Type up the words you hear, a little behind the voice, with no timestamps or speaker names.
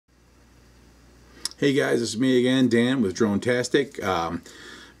Hey guys, it's me again, Dan with DroneTastic.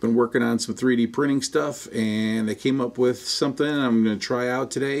 Been working on some 3D printing stuff, and I came up with something I'm going to try out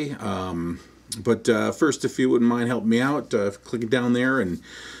today. But first, if you wouldn't mind helping me out, click down there and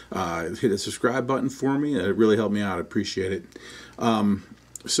hit a subscribe button for me. It really helped me out. I appreciate it.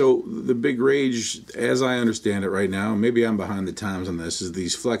 So the big rage, as I understand it right now, maybe I'm behind the times on this, is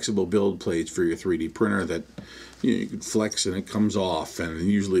these flexible build plates for your 3D printer that you can flex and it comes off, and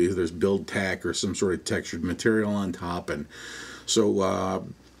usually there's build tack or some sort of textured material on top. And so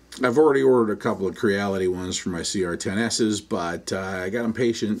I've already ordered a couple of Creality ones for my CR10Ss, but I got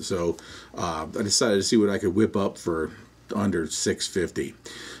impatient, so I decided to see what I could whip up for under $6.50.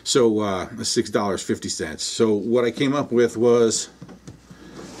 So $6.50. So what I came up with was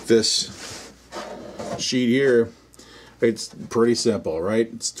this sheet here. It's pretty simple, right?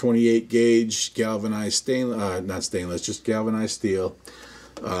 It's 28 gauge galvanized stainless, not stainless, just galvanized steel.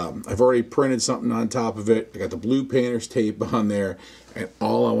 I've already printed something on top of it. I got the blue painter's tape on there, and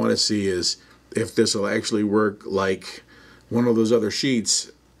all I want to see is if this will actually work like one of those other sheets,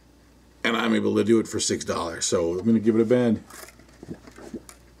 and I'm able to do it for $6. So I'm going to give it a bend.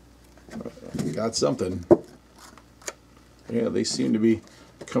 Got something. Yeah, they seem to be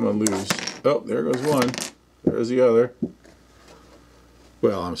coming loose. Oh, there goes one. There's the other.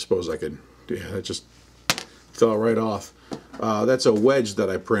 Well, I suppose I could. Yeah, that just fell right off. That's a wedge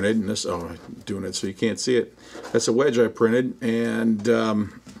that I printed, and this. Oh, I'm doing it so you can't see it. That's a wedge I printed, and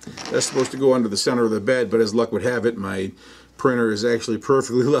that's supposed to go under the center of the bed. But as luck would have it, my printer is actually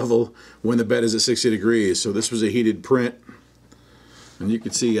perfectly level when the bed is at 60 degrees. So this was a heated print, and you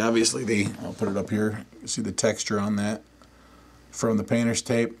can see obviously I'll put it up here. You can see the texture on that from the painter's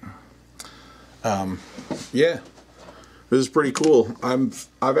tape. Yeah, this is pretty cool. I've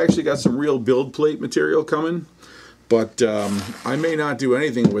actually got some real build plate material coming, but I may not do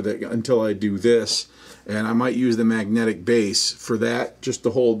anything with it until I do this, and I might use the magnetic base for that, just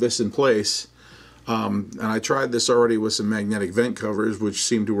to hold this in place. And I tried this already with some magnetic vent covers, which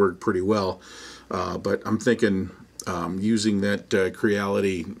seemed to work pretty well, but I'm thinking using that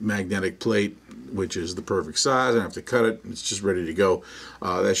Creality magnetic plate, which is the perfect size. I don't have to cut it. It's just ready to go.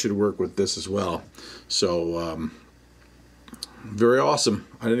 That should work with this as well. So very awesome.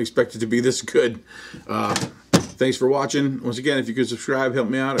 I didn't expect it to be this good. Thanks for watching. Once again, if you could subscribe, help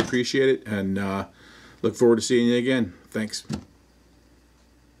me out. I appreciate it, and look forward to seeing you again. Thanks.